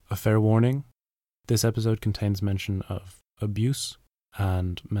fair warning, this episode contains mention of abuse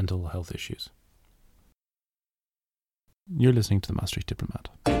and mental health issues. You're listening to the Maastricht Diplomat.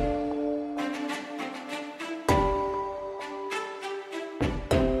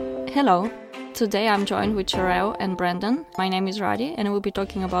 Hello. Today I'm joined with Sharelle and Brandon. My name is Radi and we'll be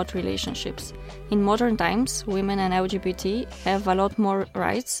talking about relationships. In modern times, women and LGBT have a lot more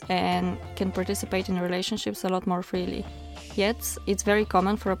rights and can participate in relationships a lot more freely. Yet, it's very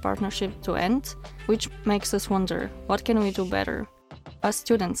common for a partnership to end, which makes us wonder, what can we do better? As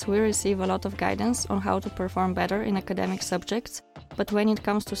students, we receive a lot of guidance on how to perform better in academic subjects, but when it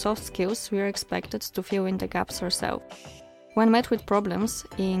comes to soft skills, we are expected to fill in the gaps ourselves. When met with problems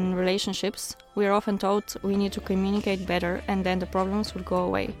in relationships, we are often told we need to communicate better and then the problems will go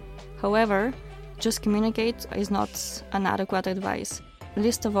away. However, just communicate is not an adequate advice.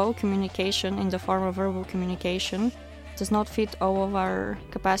 Least of all, communication in the form of verbal communication does not fit all of our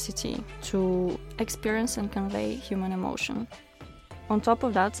capacity to experience and convey human emotion. On top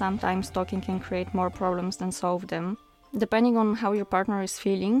of that, sometimes talking can create more problems than solve them. Depending on how your partner is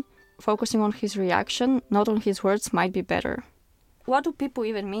feeling, focusing on his reaction, not on his words, might be better. What do people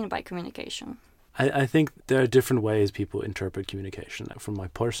even mean by communication? I think there are different ways people interpret communication. From my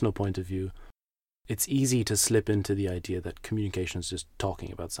personal point of view, it's easy to slip into the idea that communication is just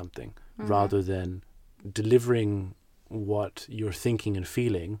talking about something rather than delivering what you're thinking and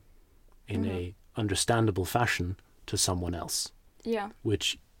feeling in a understandable fashion to someone else. Yeah.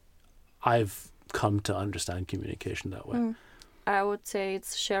 Which I've come to understand communication that way. I would say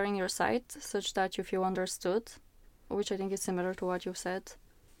it's sharing your side such that you feel understood, which I think is similar to what you've said.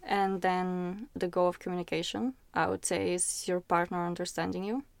 And then the goal of communication, I would say, is your partner understanding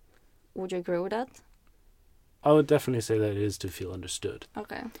you. Would you agree with that? I would definitely say that it is to feel understood.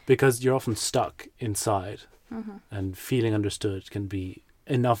 Okay. Because you're often stuck inside and feeling understood can be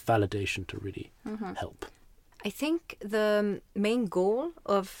enough validation to really help. I think the main goal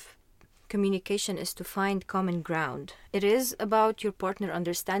of communication is to find common ground. It is about your partner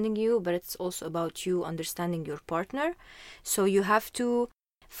understanding you, but it's also about you understanding your partner. So you have to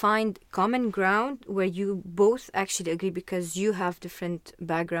find common ground where you both actually agree because you have different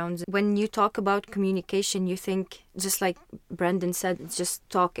backgrounds. When you talk about communication, you think, just like Brandon said, it's just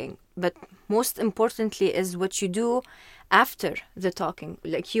talking. But most importantly is what you do after the talking.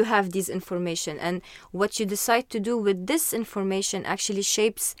 Like, you have this information, and what you decide to do with this information actually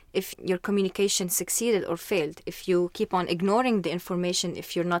shapes if your communication succeeded or failed. If you keep on ignoring the information,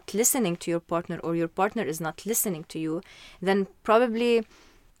 if you're not listening to your partner or your partner is not listening to you, then probably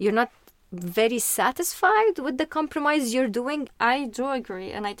you're not very satisfied with the compromise you're doing. I do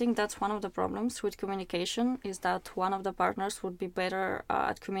agree, and I think that's one of the problems with communication, is that one of the partners would be better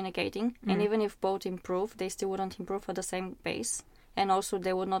at communicating, and even if both improve, they still wouldn't improve at the same pace, and also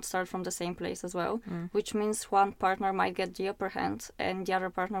they would not start from the same place as well, which means one partner might get the upper hand and the other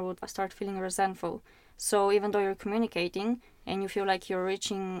partner would start feeling resentful. So even though you're communicating and you feel like you're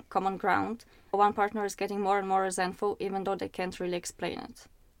reaching common ground, one partner is getting more and more resentful even though they can't really explain it.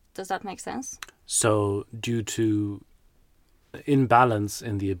 Does that make sense? So due to imbalance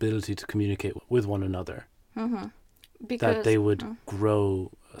in the ability to communicate with one another, that they would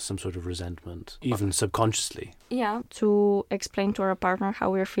grow some sort of resentment, even subconsciously. Yeah, to explain to our partner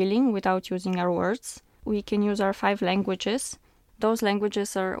how we're feeling without using our words, we can use our 5 languages. Those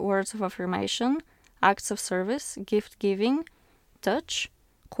languages are words of affirmation, acts of service, gift giving, touch,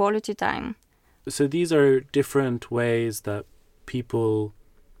 quality time. So these are different ways that people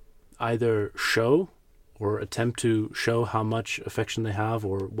either show or attempt to show how much affection they have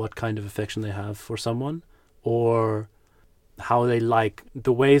or what kind of affection they have for someone, or how they like,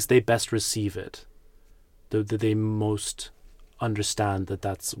 the ways they best receive it, that they most understand that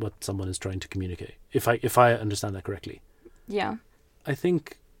that's what someone is trying to communicate, if I understand that correctly. Yeah. I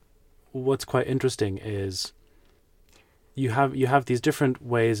think what's quite interesting is you have these different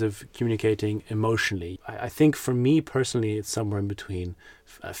ways of communicating emotionally. I think for me personally, it's somewhere in between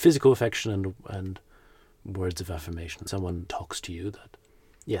physical affection and words of affirmation. Someone talks to you that,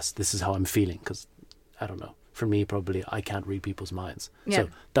 yes, this is how I'm feeling, because, I don't know, for me probably I can't read people's minds. Yeah. So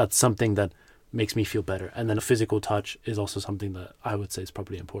that's something that makes me feel better. And then a physical touch is also something that I would say is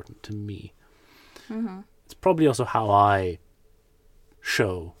probably important to me. It's probably also how I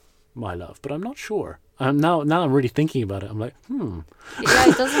show my love, but I'm not sure. Now I'm really thinking about it. I'm like, Yeah,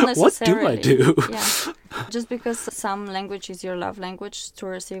 it doesn't necessarily. What do I do? Yeah. Just because some language is your love language to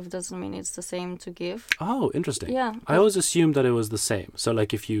receive doesn't mean it's the same to give. Oh, interesting. Yeah. I always assumed that it was the same. So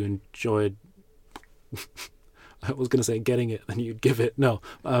like if you enjoyed, I was going to say getting it, then you'd give it. No,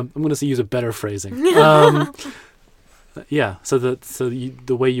 I'm going to use a better phrasing. So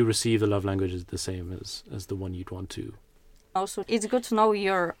the way you receive the love language is the same as the one you'd want to. Also, it's good to know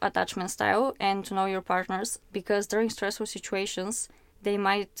your attachment style and to know your partners, because during stressful situations, they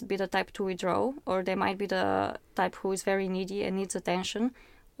might be the type to withdraw, or they might be the type who is very needy and needs attention,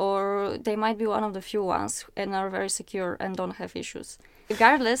 or they might be one of the few ones and are very secure and don't have issues.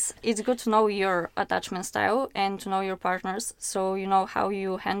 Regardless, it's good to know your attachment style and to know your partners, so you know how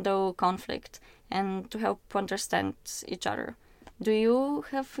you handle conflict and to help understand each other. Do you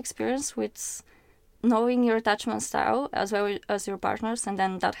have experience with knowing your attachment style as well as your partners and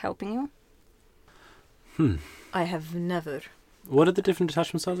then that helping you? I have never. What are the different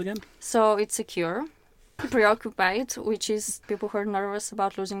attachment styles again? So it's secure, preoccupied, which is people who are nervous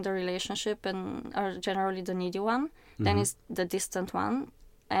about losing the relationship and are generally the needy one. Then is the distant one.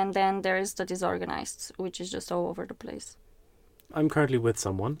 And then there is the disorganized, which is just all over the place. I'm currently with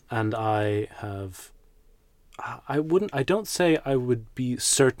someone, and I don't say I would be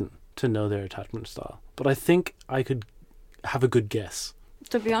certain to know their attachment style, but I think I could have a good guess.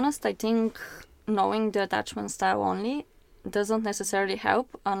 To be honest, I think knowing the attachment style only doesn't necessarily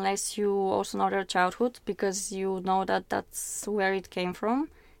help unless you also know their childhood, because you know that that's where it came from.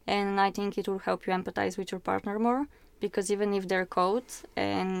 And I think it will help you empathize with your partner more, because even if they're cold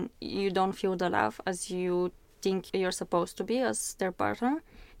and you don't feel the love as you think you're supposed to be as their partner,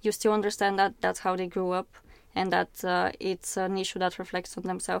 you still understand that that's how they grew up and that it's an issue that reflects on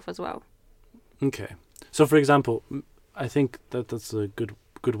themselves as well. Okay. So, for example, I think that's a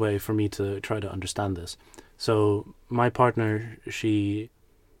good way for me to try to understand this. So, my partner,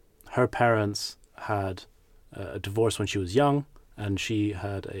 her parents had a divorce when she was young, and she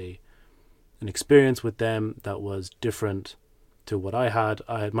had an experience with them that was different to what I had.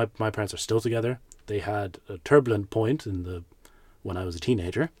 My parents are still together. They had a turbulent point when I was a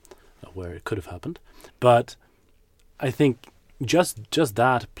teenager, where it could have happened. But I think just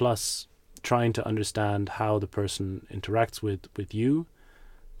that, plus trying to understand how the person interacts with you,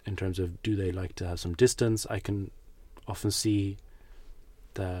 in terms of do they like to have some distance, I can often see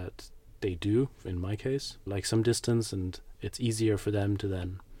that they do, in my case, like some distance, and it's easier for them to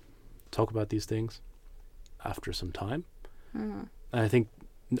then talk about these things after some time. And I think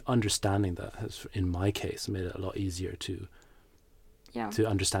understanding that has, in my case, made it a lot easier to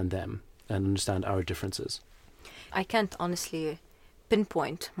understand them and understand our differences. I can't honestly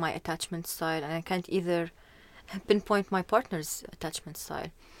pinpoint my attachment style, and I can't either pinpoint my partner's attachment style.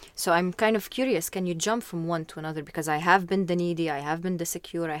 So I'm kind of curious, can you jump from one to another? Because I have been the needy, I have been the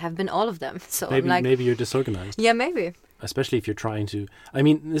secure, I have been all of them. So maybe you're disorganized. Yeah, maybe. Especially if you're trying to... I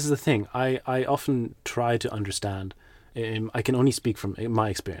mean, this is the thing. I often try to understand. I can only speak from my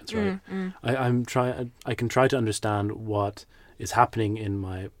experience, right? I can try to understand what is happening in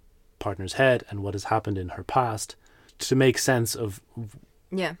my partner's head and what has happened in her past to make sense of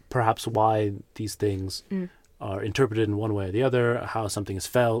perhaps why these things are interpreted in one way or the other, how something is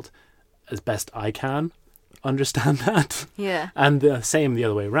felt, as best I can understand that. Yeah. And the same the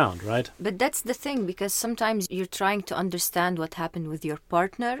other way around, right? But that's the thing, because sometimes you're trying to understand what happened with your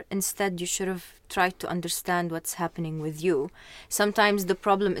partner. Instead, you should have tried to understand what's happening with you. Sometimes the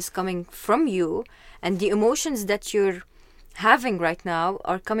problem is coming from you, and the emotions that you're having right now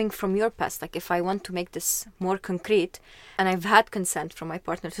are coming from your past. Like, if I want to make this more concrete, and I've had consent from my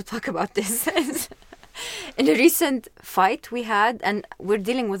partner to talk about this. In a recent fight we had, and we're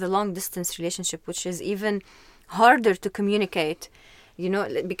dealing with a long distance relationship, which is even harder to communicate,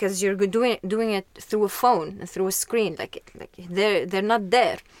 because you're doing it through a phone, through a screen, like they're not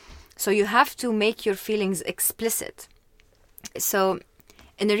there. So you have to make your feelings explicit. So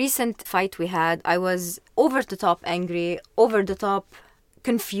in a recent fight we had, I was over the top angry, over the top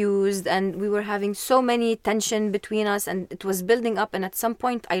confused, and we were having so many tension between us, and it was building up, and at some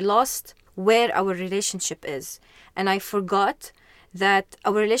point I lost where our relationship is, and I forgot that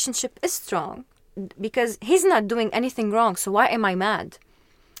our relationship is strong because he's not doing anything wrong. So why am I mad?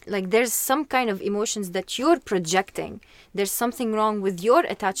 Like, there's some kind of emotions that you're projecting. There's something wrong with your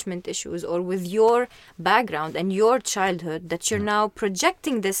attachment issues or with your background and your childhood that you're now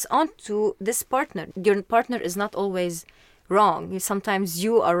projecting this onto this partner. Your partner is not always wrong. Sometimes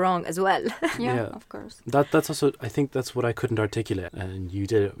you are wrong as well. Yeah, of course. That's also, I think that's what I couldn't articulate, and you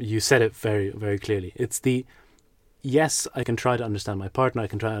did it. You said it very, very clearly. It's yes, I can try to understand my partner, I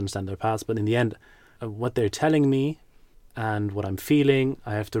can try to understand their past, but in the end, what they're telling me and what I'm feeling,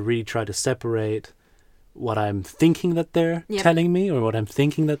 I have to really try to separate what I'm thinking that they're telling me, or what I'm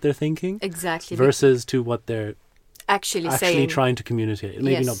thinking that they're thinking. Exactly. Versus to what they're actually saying. Trying to communicate.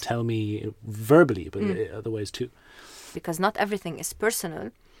 Maybe not tell me verbally, but other ways too. Because not everything is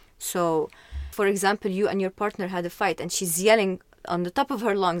personal. So, for example, you and your partner had a fight and she's yelling on the top of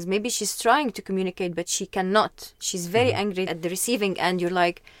her lungs. Maybe she's trying to communicate, but she cannot. She's very angry at the receiving end. You're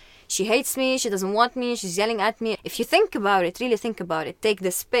like, she hates me, she doesn't want me, she's yelling at me. If you think about it, really think about it, take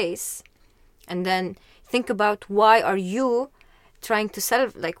the space and then think about why are you trying to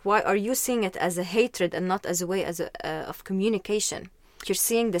why are you seeing it as a hatred and not as a way of communication? You're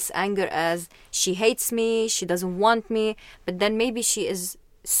seeing this anger as she hates me, she doesn't want me, but then maybe she is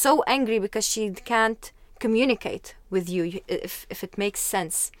so angry because she can't communicate with you, if it makes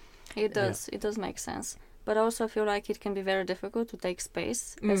sense. It does. It does make sense. But I also feel like it can be very difficult to take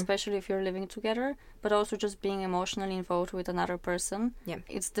space, especially if you're living together, but also just being emotionally involved with another person. Yeah.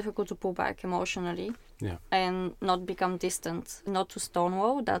 It's difficult to pull back emotionally Yeah. and not become distant, not to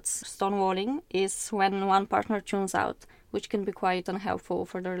stonewall. That's stonewalling is when one partner tunes out, which can be quite unhelpful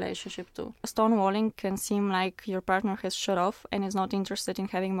for the relationship too. Stonewalling can seem like your partner has shut off and is not interested in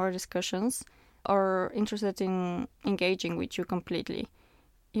having more discussions or interested in engaging with you completely.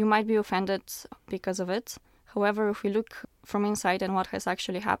 You might be offended because of it. However, if we look from inside and what has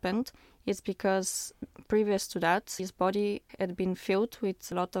actually happened, it's because previous to that, his body had been filled with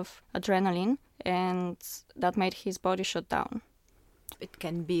a lot of adrenaline and that made his body shut down. It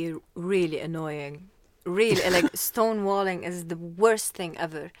can be really annoying. Really, like stonewalling is the worst thing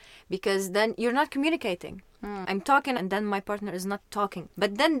ever because then you're not communicating. I'm talking and then my partner is not talking.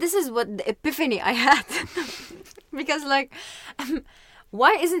 But then this is what the epiphany I had. Because like...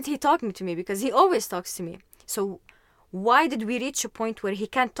 why isn't he talking to me? Because he always talks to me. So why did we reach a point where he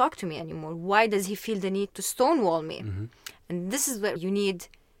can't talk to me anymore? Why does he feel the need to stonewall me? Mm-hmm. And this is where you need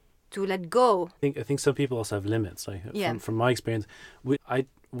to let go. I think some people also have limits. Like from my experience,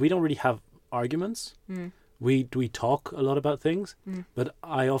 we don't really have arguments. We talk a lot about things, but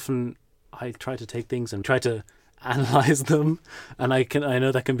I try to take things and try to analyze them, and I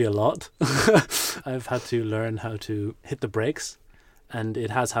know that can be a lot. I've had to learn how to hit the brakes. And it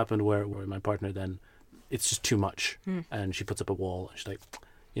has happened where my partner then, it's just too much. And she puts up a wall. And she's like,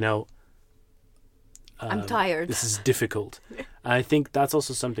 I'm tired. This is difficult. And I think that's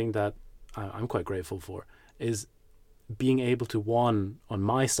also something that I'm quite grateful for, is being able to, on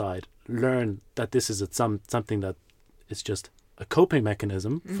my side, learn that this is something that is just a coping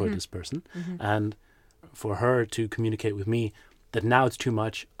mechanism for this person. And for her to communicate with me that now it's too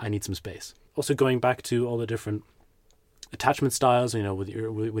much, I need some space. Also going back to all the different attachment styles, when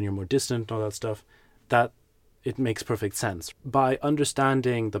you're more distant and all that stuff, that it makes perfect sense. By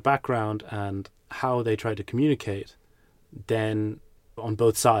understanding the background and how they try to communicate, then on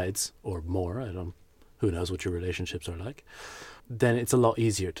both sides, or more, who knows what your relationships are like, then it's a lot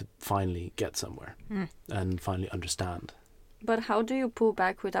easier to finally get somewhere and finally understand. But how do you pull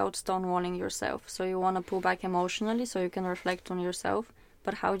back without stonewalling yourself? So you want to pull back emotionally so you can reflect on yourself,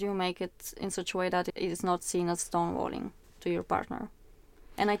 but how do you make it in such a way that it is not seen as stonewalling to your partner?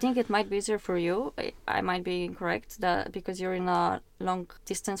 And I think it might be easier for you. I might be incorrect, that because you're in a long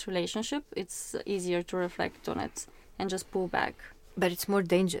distance relationship, it's easier to reflect on it and just pull back. But it's more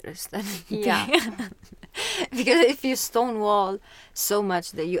dangerous than yeah. Because if you stonewall so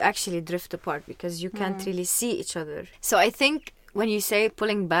much that you actually drift apart because you can't really see each other. So I think when you say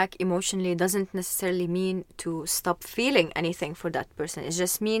pulling back emotionally, doesn't necessarily mean to stop feeling anything for that person. It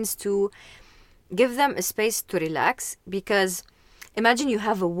just means to give them a space to relax, because imagine you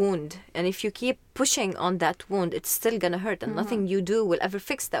have a wound, and if you keep pushing on that wound, it's still gonna hurt, and nothing you do will ever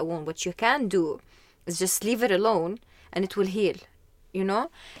fix that wound. What you can do is just leave it alone and it will heal.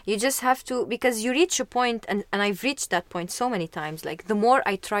 You just have to, because you reach a point, and I've reached that point so many times, like the more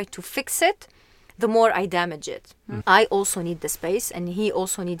I try to fix it, the more I damage it. I also need the space, and he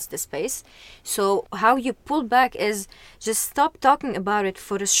also needs the space. So how you pull back is just stop talking about it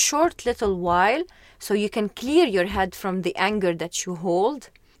for a short little while, so you can clear your head from the anger that you hold,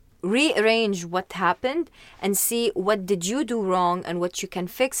 rearrange what happened, and see what did you do wrong and what you can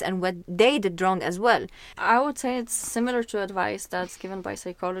fix and what they did wrong as well. I would say it's similar to advice that's given by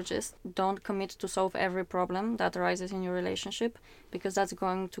psychologists. Don't commit to solve every problem that arises in your relationship, because that's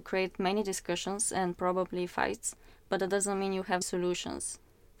going to create many discussions and probably fights, but that doesn't mean you have solutions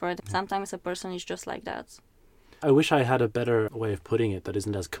for it. Sometimes a person is just like that. I wish I had a better way of putting it that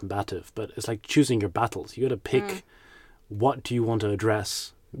isn't as combative, but it's like choosing your battles. You got to pick what do you want to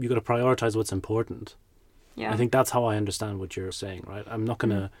address. You got to prioritize what's important. Yeah. I think that's how I understand what you're saying, right? I'm not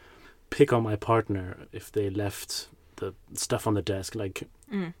going to pick on my partner if they left the stuff on the desk, like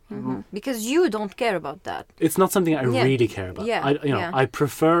because you don't care about that. It's not something I really care about. I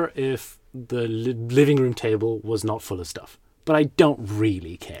prefer if the living room table was not full of stuff, but I don't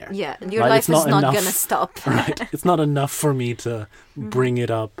really care. Your life is not going to stop. Right. It's not enough for me to bring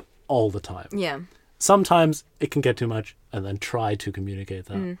it up all the time. Yeah. Sometimes it can get too much, and then try to communicate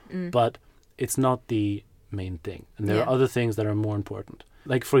that. But it's not the main thing. And there are other things that are more important.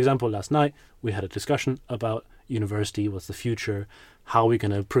 Like, for example, last night we had a discussion about university, what's the future, how we're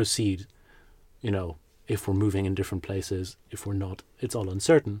going to proceed, if we're moving in different places, if we're not, it's all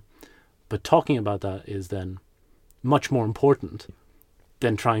uncertain. But talking about that is then much more important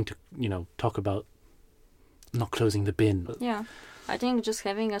than trying to, talk about not closing the bin. Yeah. I think just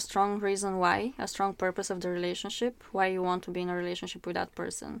having a strong reason why, a strong purpose of the relationship, why you want to be in a relationship with that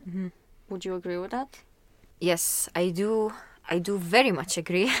person. Mm-hmm. Would you agree with that? Yes, I do. I do very much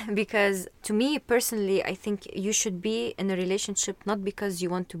agree because to me personally, I think you should be in a relationship not because you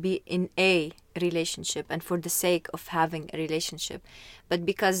want to be in a relationship and for the sake of having a relationship, but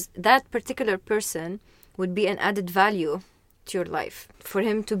because that particular person would be an added value to your life. For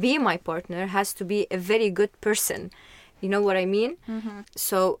him to be my partner has to be a very good person. You know what I mean? Mm-hmm.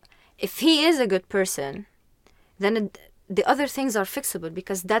 So if he is a good person, then the other things are fixable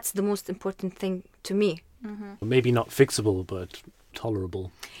because that's the most important thing to me. Mm-hmm. Maybe not fixable, but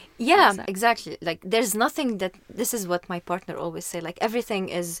tolerable. Yeah, exactly. Like there's nothing that, this is what my partner always say, like everything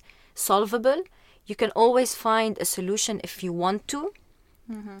is solvable. You can always find a solution if you want to.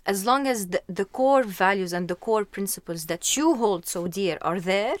 Mm-hmm. As long as the core values and the core principles that you hold so dear are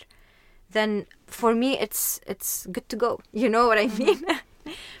there, then for me it's good to go. You know what I mean?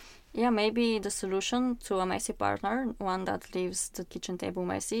 Yeah, maybe the solution to a messy partner, one that leaves the kitchen table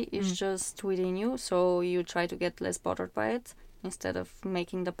messy, is just within you. So you try to get less bothered by it instead of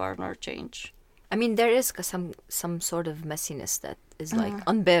making the partner change. I mean, there is some sort of messiness that is like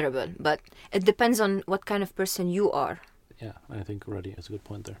unbearable, but it depends on what kind of person you are. Yeah, I think Roddy has a good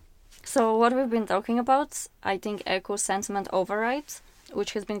point there. So what we've been talking about, I think, echoes sentiment override,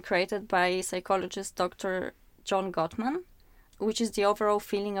 which has been created by psychologist Dr. John Gottman, which is the overall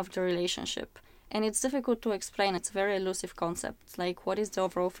feeling of the relationship. And it's difficult to explain. It's a very elusive concept. Like, what is the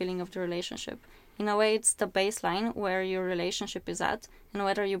overall feeling of the relationship? In a way, it's the baseline where your relationship is at and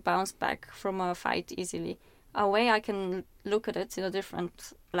whether you bounce back from a fight easily. A way I can look at it in a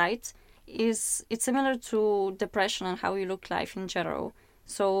different light is it's similar to depression and how you look life in general.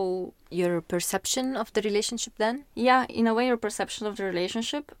 So your perception of the relationship then? Yeah, in a way, your perception of the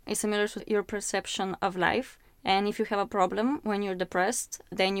relationship is similar to your perception of life. And if you have a problem when you're depressed,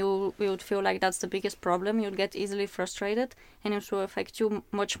 then you would feel like that's the biggest problem. You'll get easily frustrated and it will affect you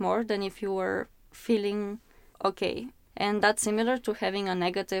much more than if you were feeling okay. And that's similar to having a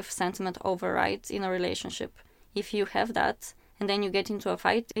negative sentiment override in a relationship. If you have that and then you get into a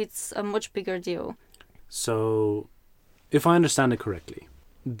fight, it's a much bigger deal. So, if I understand it correctly,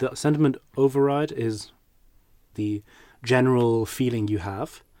 the sentiment override is the general feeling you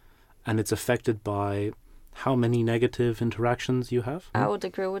have, and it's affected by how many negative interactions you have? I would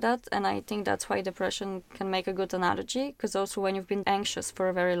agree with that, and I think that's why depression can make a good analogy, because also when you've been anxious for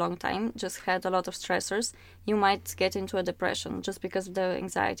a very long time, just had a lot of stressors, you might get into a depression just because of the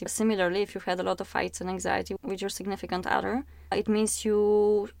anxiety. Similarly, if you've had a lot of fights and anxiety with your significant other, it means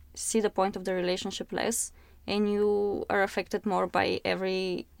you see the point of the relationship less, and you are affected more by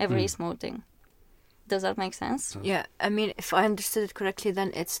every small thing. Does that make sense? Yeah, I mean, if I understood it correctly,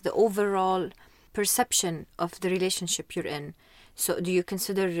 then it's the overall perception of the relationship you're in. So do you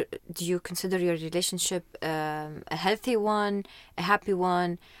consider your relationship a healthy one, a happy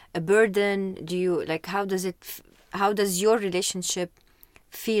one, a burden? Do you how does your relationship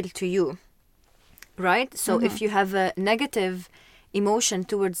feel to you? Right? So if you have a negative emotion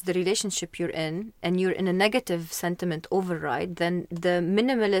towards the relationship you're in and you're in a negative sentiment override, then the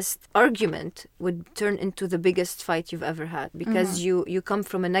minimalist argument would turn into the biggest fight you've ever had because you come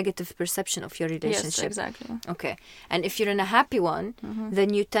from a negative perception of your relationship. Yes, exactly. Okay. And if you're in a happy one,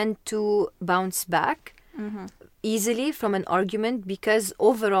 then you tend to bounce back easily from an argument because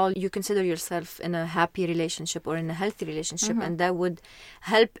overall you consider yourself in a happy relationship or in a healthy relationship, and that would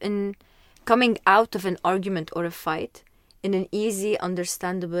help in coming out of an argument or a fight in an easy,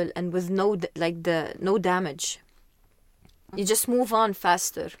 understandable, and with no damage. You just move on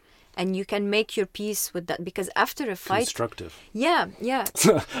faster, and you can make your peace with that. Because after a fight, constructive. Yeah.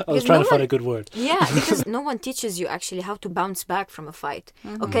 I was trying to find a good word. Yeah, because no one teaches you actually how to bounce back from a fight.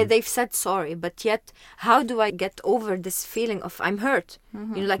 Okay, they've said sorry, but yet how do I get over this feeling of I'm hurt?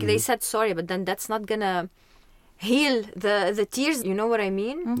 They said sorry, but then that's not gonna heal the tears. You know what I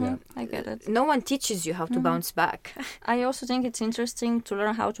mean? Yeah. I get it. No one teaches you how to bounce back. I also think it's interesting to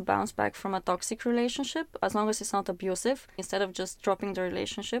learn how to bounce back from a toxic relationship, as long as it's not abusive, instead of just dropping the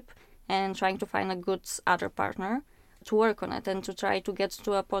relationship and trying to find a good other partner, to work on it and to try to get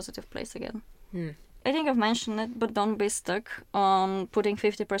to a positive place again. I think I've mentioned it, but don't be stuck on putting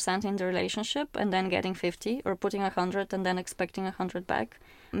 50% in the relationship and then getting 50, or putting 100 and then expecting 100 back.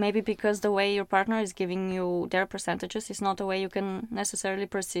 Maybe because the way your partner is giving you their percentages is not the way you can necessarily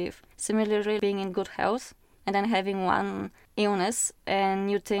perceive. Similarly, being in good health and then having one illness and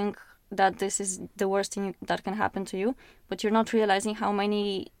you think that this is the worst thing that can happen to you, but you're not realizing how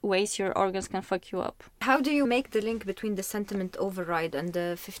many ways your organs can fuck you up. How do you make the link between the sentiment override and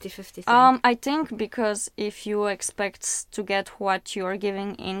the 50-50 thing? I think because if you expect to get what you're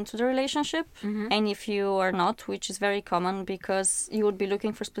giving into the relationship, and if you are not, which is very common, because you would be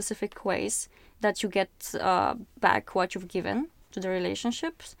looking for specific ways that you get back what you've given to the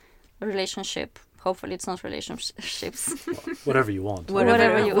relationship. Hopefully it's not relationships. Whatever you want.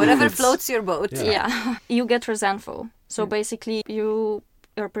 Whatever floats your boat. Yeah. You get resentful. So basically you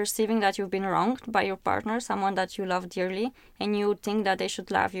are perceiving that you've been wronged by your partner, someone that you love dearly, and you think that they should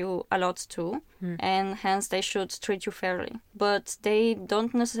love you a lot too, and hence they should treat you fairly. But they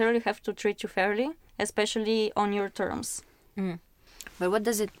don't necessarily have to treat you fairly, especially on your terms. But what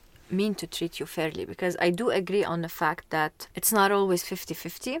does it mean to treat you fairly? Because I do agree on the fact that it's not always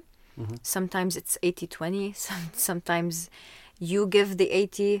 50-50. Sometimes it's 80-20. Sometimes you give the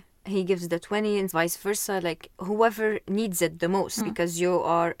 80, he gives the 20, and vice versa. Like whoever needs it the most, because you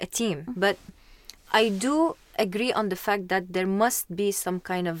are a team. But I do agree on the fact that there must be some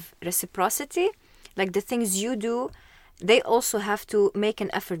kind of reciprocity. Like the things you do, they also have to make an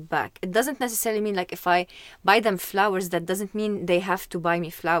effort back. It doesn't necessarily mean like if I buy them flowers, that doesn't mean they have to buy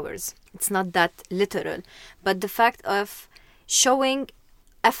me flowers. It's not that literal. But the fact of showing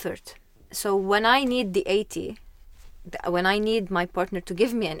effort. So when I need the 80, when I need my partner to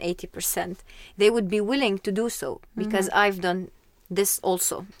give me an 80%, they would be willing to do so because I've done this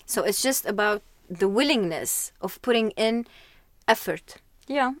also. So it's just about the willingness of putting in effort.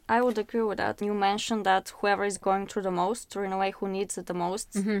 Yeah, I would agree with that. You mentioned that whoever is going through the most, or in a way who needs it the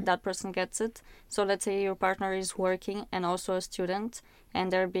most, that person gets it. So let's say your partner is working and also a student,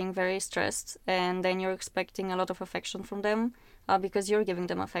 and they're being very stressed, and then you're expecting a lot of affection from them. Because you're giving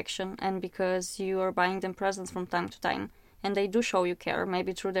them affection and because you are buying them presents from time to time. And they do show you care,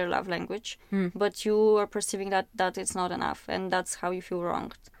 maybe through their love language. But you are perceiving that it's not enough, and that's how you feel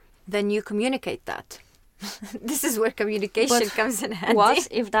wronged. Then you communicate that. This is where communication comes in handy. What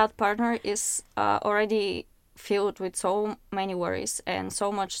if that partner is already filled with so many worries and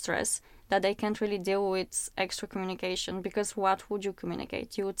so much stress that they can't really deal with extra communication? Because what would you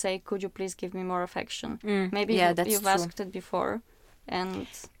communicate? You would say, could you please give me more affection? Maybe you've asked it before. And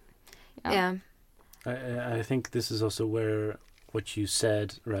yeah. I think this is also where what you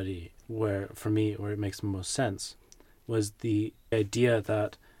said, Radi, where for me, where it makes the most sense, was the idea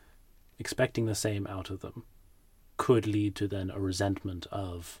that expecting the same out of them could lead to then a resentment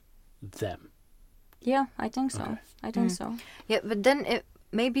of them. Yeah, I think so. Okay. I think so. Yeah, but then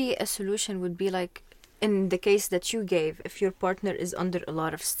maybe a solution would be like, in the case that you gave, if your partner is under a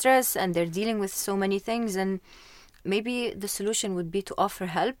lot of stress and they're dealing with so many things, and maybe the solution would be to offer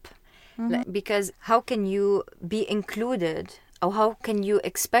help. Because how can you be included, or how can you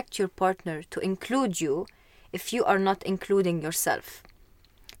expect your partner to include you if you are not including yourself?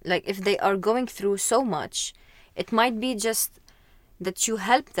 Like if they are going through so much, it might be just that you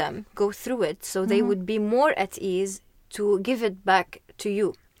help them go through it so they would be more at ease to give it back to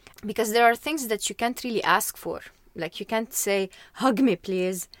you. Because there are things that you can't really ask for. Like you can't say, hug me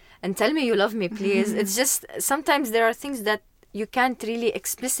please, and tell me you love me please. It's just, sometimes there are things that you can't really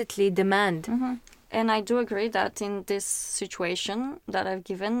explicitly demand. And I do agree that in this situation that I've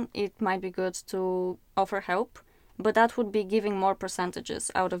given, it might be good to offer help, but that would be giving more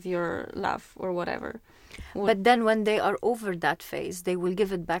percentages out of your love or whatever. But then when they are over that phase, they will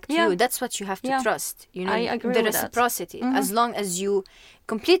give it back to you. That's what you have to trust. You know, I agree the with reciprocity. that. As long as you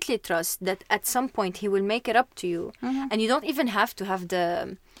completely trust that at some point he will make it up to you. And you don't even have to have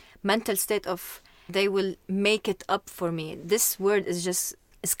the mental state of they will make it up for me. This word is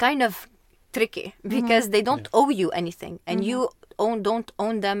kind of tricky because they don't owe you anything, and you don't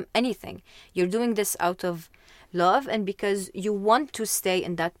own them anything. You're doing this out of love and because you want to stay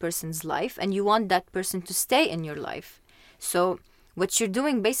in that person's life and you want that person to stay in your life. So what you're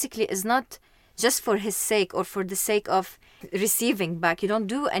doing basically is not just for his sake or for the sake of receiving back. You don't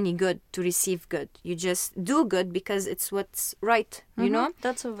do any good to receive good. You just do good because it's what's right, you know?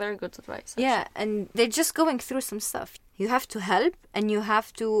 That's a very good advice, actually. Yeah, and they're just going through some stuff. You have to help and you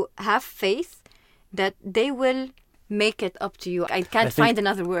have to have faith that they will make it up to you. I can't find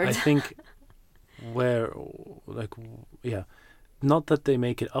another word. I think not that they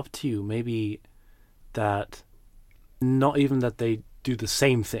make it up to you, maybe that not even that they do the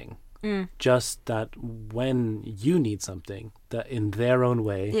same thing. Just that when you need something, that in their own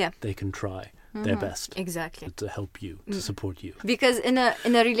way, Yeah. they can try their best Exactly. to help you, to support you. Because in a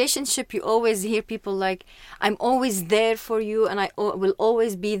relationship, you always hear people like, I'm always there for you and I will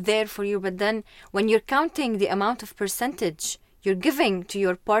always be there for you. But then when you're counting the amount of percentage you're giving to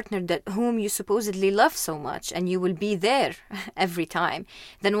your partner that whom you supposedly love so much and you will be there every time,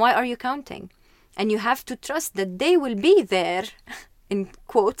 then why are you counting? And you have to trust that they will be there, in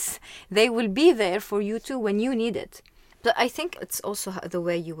quotes, they will be there for you too when you need it. But I think it's also the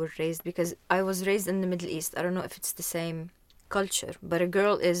way you were raised, because I was raised in the Middle East. I don't know if it's the same culture, but a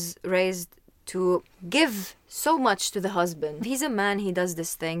girl is raised to give so much to the husband. He's a man, he does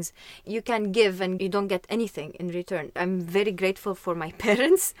these things. You can give and you don't get anything in return. I'm very grateful for my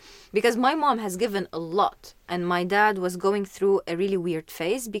parents because my mom has given a lot. And my dad was going through a really weird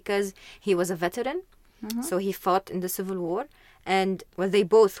phase because he was a veteran. So he fought in the Civil War. And they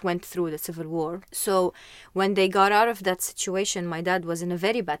both went through the Civil War. So when they got out of that situation, my dad was in a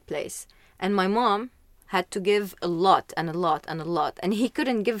very bad place. And my mom had to give a lot and a lot and a lot. And he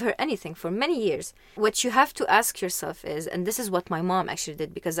couldn't give her anything for many years. What you have to ask yourself is, and this is what my mom actually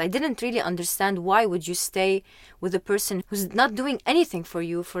did, because I didn't really understand why would you stay with a person who's not doing anything for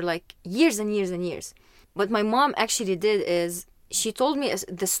you for like years and years and years. What my mom actually did is she told me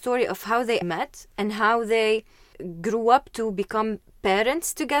the story of how they met and how they grew up to become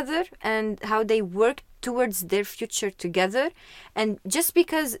parents together and how they worked towards their future together. And just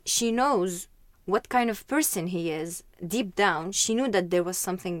because she knows what kind of person he is deep down, she knew that there was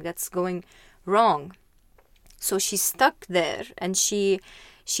something that's going wrong. So she stuck there and she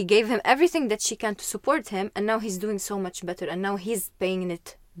gave him everything that she can to support him, and now he's doing so much better and now he's paying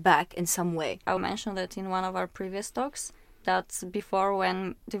it back in some way. I mentioned that in one of our previous talks, that before,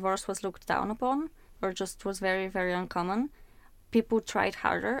 when divorce was looked down upon or just was very, very uncommon, people tried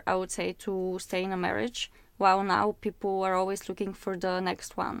harder, I would say, to stay in a marriage, while now people are always looking for the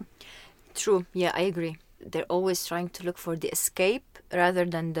next one. True. Yeah, I agree. They're always trying to look for the escape rather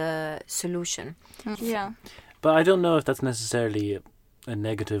than the solution. Yeah. But I don't know if that's necessarily a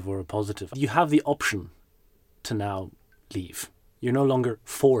negative or a positive. You have the option to now leave. You're no longer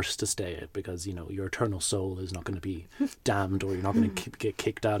forced to stay because, you know, your eternal soul is not going to be damned or you're not going to get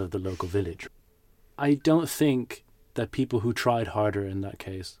kicked out of the local village. I don't think that people who tried harder in that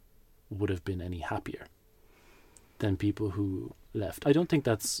case would have been any happier than people who left. I don't think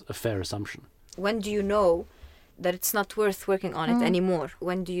that's a fair assumption. When do you know that it's not worth working on it anymore?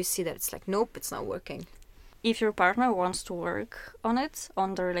 When do you see that it's like, nope, it's not working? If your partner wants to work on it,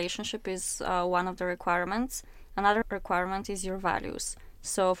 on the relationship is one of the requirements. Another requirement is your values.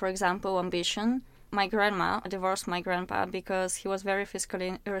 So, for example, ambition. My grandma divorced my grandpa because he was very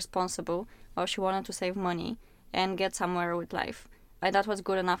fiscally irresponsible while she wanted to save money and get somewhere with life. And that was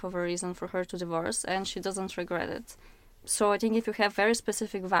good enough of a reason for her to divorce, and she doesn't regret it. So I think if you have very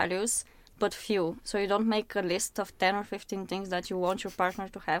specific values, but few, so you don't make a list of 10 or 15 things that you want your partner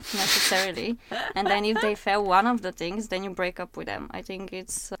to have necessarily, and then if they fail one of the things, then you break up with them. I think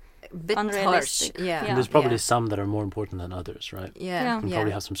it's A bit unrealistic. harsh. Yeah. And there's probably some that are more important than others, right? Yeah. You can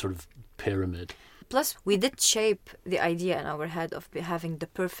probably have some sort of pyramid. Plus, we did shape the idea in our head of having the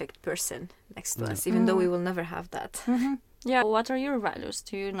perfect person next to us, even though we will never have that. Yeah. What are your values?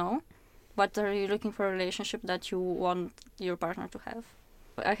 Do you know? What are you looking for a relationship that you want your partner to have?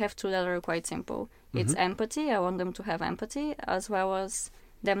 I have two that are quite simple. It's empathy. I want them to have empathy, as well as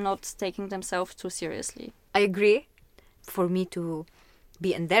them not taking themselves too seriously. I agree. For me to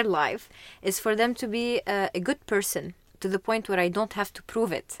be in their life is for them to be a good person, to the point where I don't have to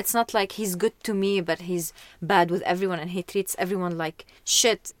prove it. It's not like he's good to me, but he's bad with everyone and he treats everyone like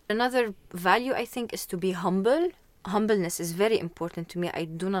shit. Another value, I think, is to be humble. Humbleness is very important to me. I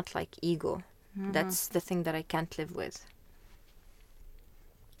do not like ego. That's the thing that I can't live with.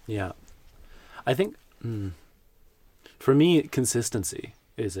 Yeah. I think, for me, consistency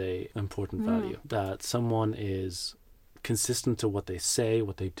is a important value. That someone is consistent to what they say,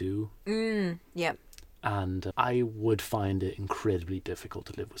 what they do. Yeah. And I would find it incredibly difficult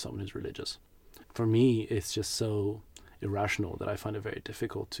to live with someone who's religious. For me, it's just so irrational that I find it very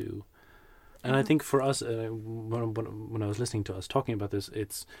difficult to. And I think for us, when I was listening to us talking about this,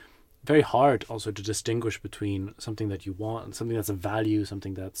 it's very hard also to distinguish between something that you want and something that's a value,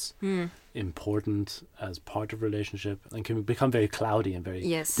 something that's important as part of a relationship, and can become very cloudy and very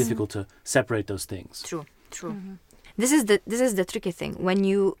difficult to separate those things. True. This is the tricky thing. When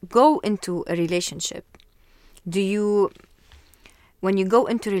you go into a relationship, when you go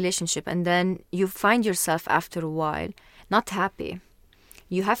into a relationship and then you find yourself after a while not happy,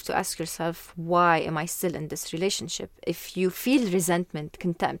 you have to ask yourself, why am I still in this relationship? If you feel resentment,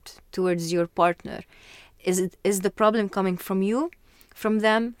 contempt towards your partner, is the problem coming from you, from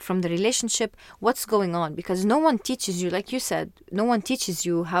them, from the relationship? What's going on? Because no one teaches you, like you said, no one teaches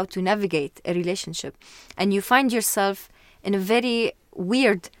you how to navigate a relationship. And you find yourself in a very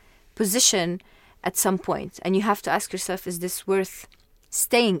weird position at some point. And you have to ask yourself, is this worth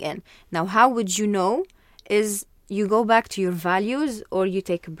staying in? Now, how would you know? Is you go back to your values or you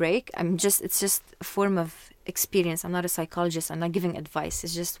take a break. It's just a form of experience. I'm not a psychologist. I'm not giving advice.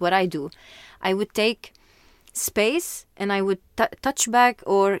 It's just what I do. I would take space and I would touch back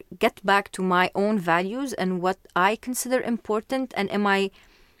or get back to my own values and what I consider important. And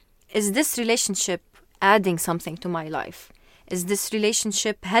is this relationship adding something to my life? Is this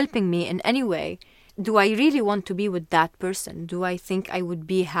relationship helping me in any way? Do I really want to be with that person? Do I think I would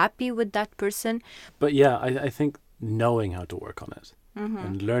be happy with that person? But yeah, I think knowing how to work on it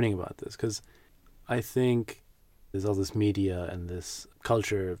and learning about this, because I think there's all this media and this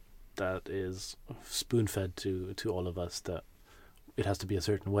culture that is spoon-fed to all of us that it has to be a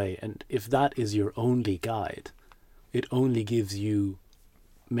certain way. And if that is your only guide, it only gives you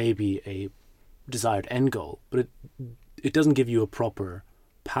maybe a desired end goal, but it doesn't give you a proper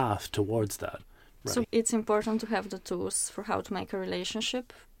path towards that. Right. So it's important to have the tools for how to make a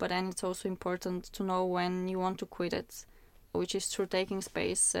relationship, but then it's also important to know when you want to quit it, which is through taking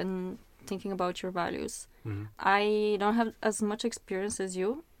space and thinking about your values. Mm-hmm. I don't have as much experience as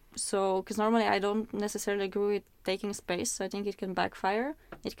you, so because normally I don't necessarily agree with taking space. I think it can backfire.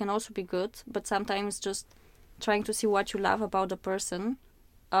 It can also be good, but sometimes just trying to see what you love about the person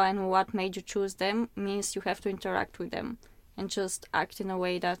and what made you choose them means you have to interact with them and just act in a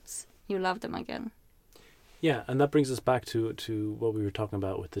way that you love them again. Yeah, and that brings us back to what we were talking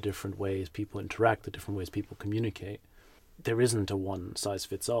about with the different ways people interact, the different ways people communicate. There isn't a one size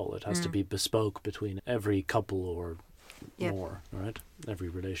fits all. It has to be bespoke between every couple or more, right? Every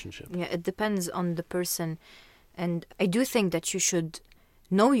relationship. Yeah, it depends on the person. And I do think that you should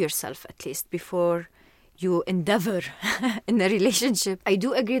know yourself at least before you endeavor in a relationship. I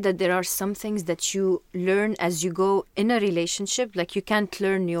do agree that there are some things that you learn as you go in a relationship. Like you can't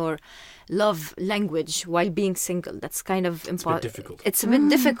learn your love language while being single. That's kind of impossible. It's a bit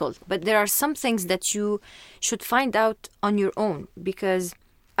difficult. But there are some things that you should find out on your own. Because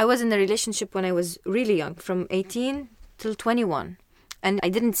I was in a relationship when I was really young, from 18 till 21. And I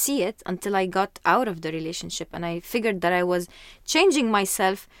didn't see it until I got out of the relationship. And I figured that I was changing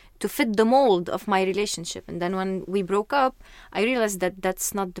myself to fit the mold of my relationship. And then when we broke up, I realized that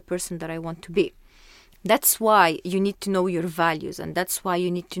that's not the person that I want to be. That's why you need to know your values. And that's why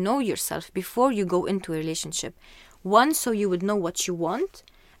you need to know yourself before you go into a relationship. One, so you would know what you want.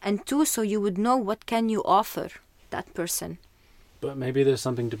 And two, so you would know what can you offer that person. But maybe there's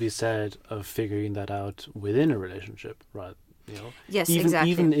something to be said of figuring that out within a relationship, right? You know, yes, exactly.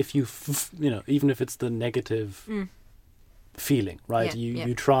 Even if even if it's the negative feeling, right? Yeah,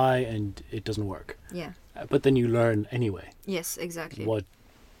 you try and it doesn't work. Yeah. But then you learn anyway. Yes, exactly. What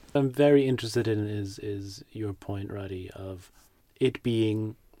I'm very interested in is your point, Radi, of it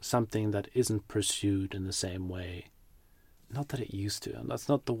being something that isn't pursued in the same way. Not that it used to, and that's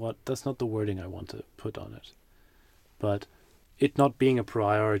not the wording I want to put on it. But it not being a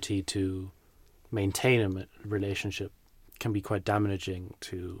priority to maintain a relationship can be quite damaging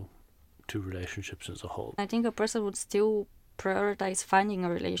to relationships as a whole. I think a person would still prioritize finding a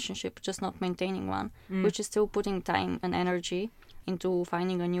relationship, just not maintaining one, which is still putting time and energy into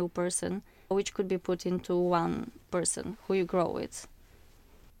finding a new person, which could be put into one person who you grow with.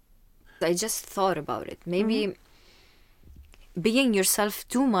 I just thought about it. Maybe being yourself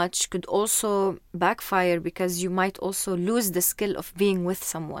too much could also backfire because you might also lose the skill of being with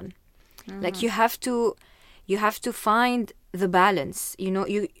someone. Like you have to find the balance. You know,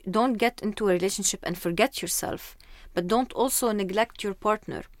 you don't get into a relationship and forget yourself, but don't also neglect your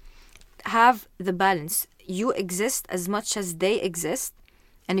partner. Have the balance. You exist as much as they exist,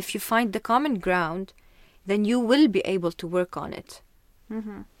 and if you find the common ground, then you will be able to work on it.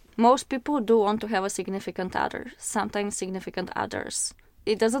 Most people do want to have a significant other, sometimes significant others.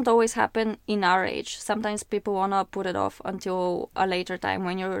 It doesn't always happen in our age. Sometimes people want to put it off until a later time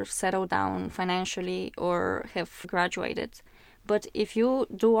when you're settled down financially or have graduated. But if you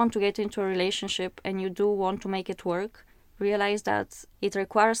do want to get into a relationship and you do want to make it work, realize that it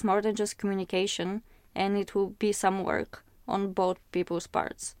requires more than just communication, and it will be some work on both people's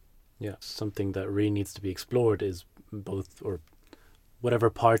parts. Yeah, something that really needs to be explored is both, or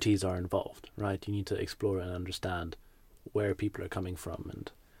whatever parties are involved, right? You need to explore and understand where people are coming from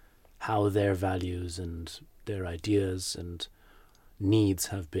and how their values and their ideas and needs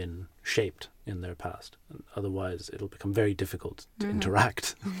have been shaped in their past. And otherwise, it'll become very difficult to Mhm.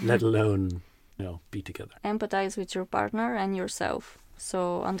 interact, let alone, be together. Empathize with your partner and yourself.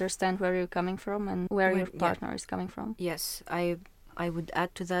 So understand where you're coming from and where your Yeah. partner is coming from. Yes, I would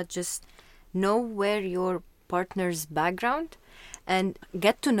add to that, just know where your partner's background and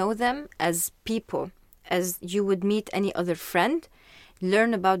get to know them as people, as you would meet any other friend.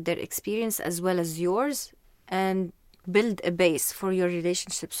 Learn about their experience as well as yours and build a base for your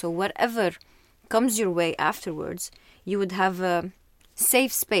relationship. So whatever comes your way afterwards, you would have a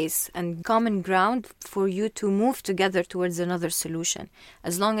safe space and common ground for you to move together towards another solution.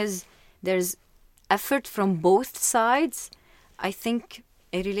 As long as there's effort from both sides, I think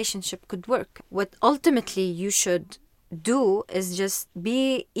a relationship could work. What ultimately you should do is just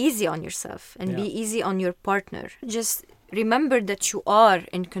be easy on yourself and be Yeah. easy on your partner. Just remember that you are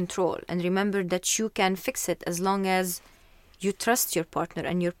in control and remember that you can fix it as long as you trust your partner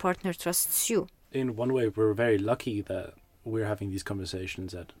and your partner trusts you. In one way, we're very lucky that we're having these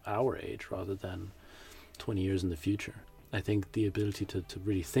conversations at our age rather than 20 years in the future. I think the ability to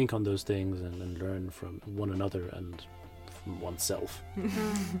really think on those things and learn from one another and from oneself.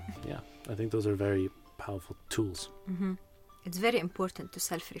 Yeah, I think those are very powerful tools. It's very important to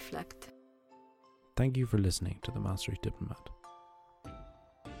self-reflect. Thank you for listening to The Mastery Diplomat.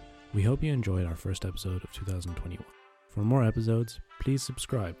 We hope you enjoyed our first episode of 2021. For more episodes, please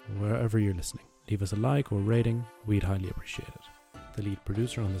subscribe wherever you're listening. Leave us a like or rating, we'd highly appreciate it. The lead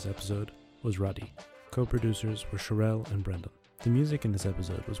producer on this episode was Radi. Co-producers were Sherelle and Brendan. The music in this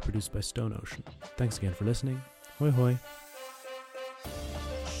episode was produced by Stone Ocean. Thanks again for listening. Hoi hoi.